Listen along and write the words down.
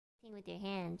with your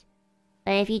hand.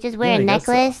 But if you just wear a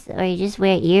necklace or you just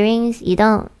wear earrings, you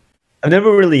don't. I've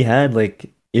never really had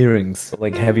like earrings,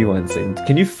 like heavy ones. And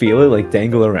can you feel it like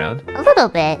dangle around? A little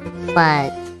bit,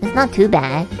 but it's not too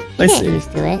bad. You get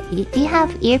used to it. Do you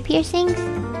have ear piercings?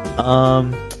 No.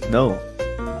 No,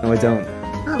 I don't.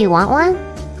 Oh, you want one?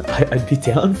 I'd be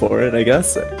down for it, I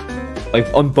guess.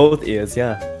 Like on both ears,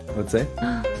 yeah, I would say.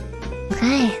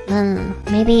 Okay, then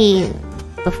maybe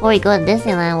before we go to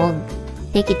Disneyland, we'll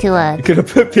take you to a... You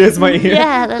could pierce my ear?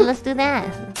 Yeah, then let's do that.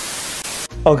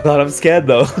 Oh god, I'm scared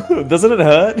though. Doesn't it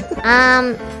hurt?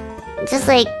 Just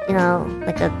like, you know,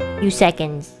 like a few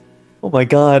seconds. Oh my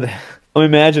god. I'm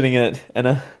imagining it,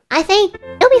 Enna. I think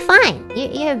it'll be fine.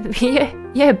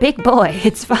 You're a big boy.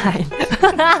 It's fine.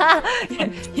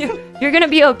 you're gonna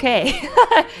be okay.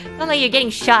 It's not like you're getting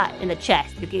shot in the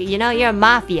chest. You know, you're a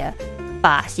mafia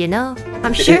boss. You know,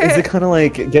 I'm sure. Is it kind of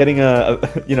like getting a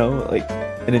you know, like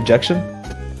an injection?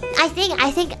 I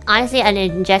think honestly, an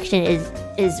injection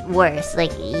is worse.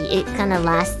 Like it kind of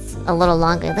lasts a little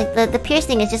longer. Like the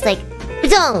piercing is just like,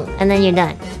 and then you're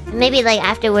done. Maybe like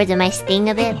afterwards it might sting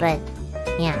a bit, but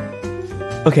yeah.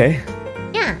 Okay.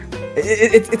 Yeah.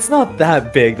 It's not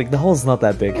that big. Like the hole's not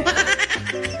that big.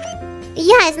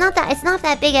 Yeah, it's not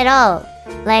that big at all.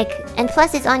 Like, and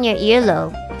plus it's on your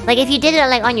earlobe. Like if you did it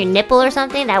like on your nipple or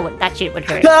something, that shit would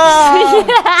hurt. No!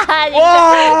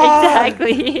 Yeah,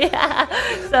 exactly. Yeah.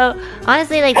 So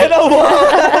honestly, like,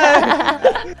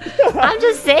 I'm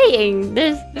just saying,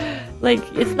 there's like,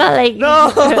 it's not like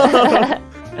no.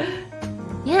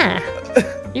 Yeah,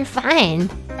 you're fine.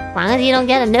 As long as you don't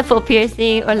get a nipple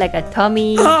piercing or like a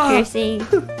tummy piercing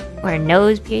or a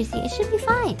nose piercing, it should be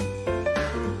fine.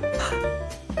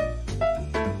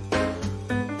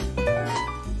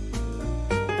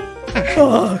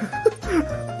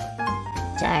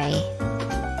 Sorry.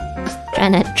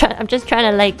 I'm just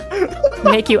trying to like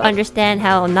make you understand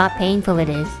how not painful it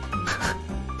is.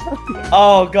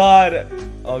 Oh god,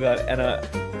 Enna.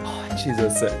 Oh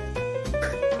Jesus.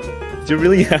 Do you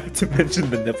really have to mention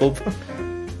the nipple?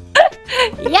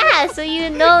 Yeah, so you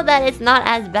know that it's not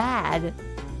as bad.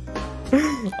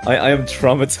 I am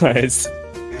traumatized.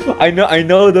 I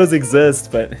know those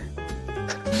exist, but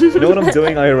you know what I'm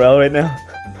doing IRL right now?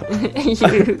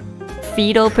 You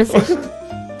fetal position.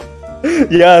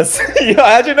 Yes.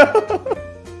 Yeah, how'd you know?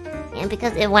 And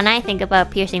because when I think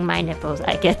about piercing my nipples,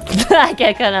 I get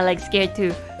kind of like scared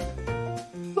too.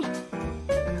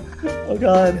 Oh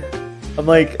god, I'm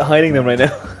like hiding them right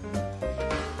now.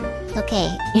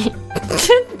 Okay.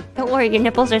 Don't worry, your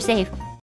nipples are safe.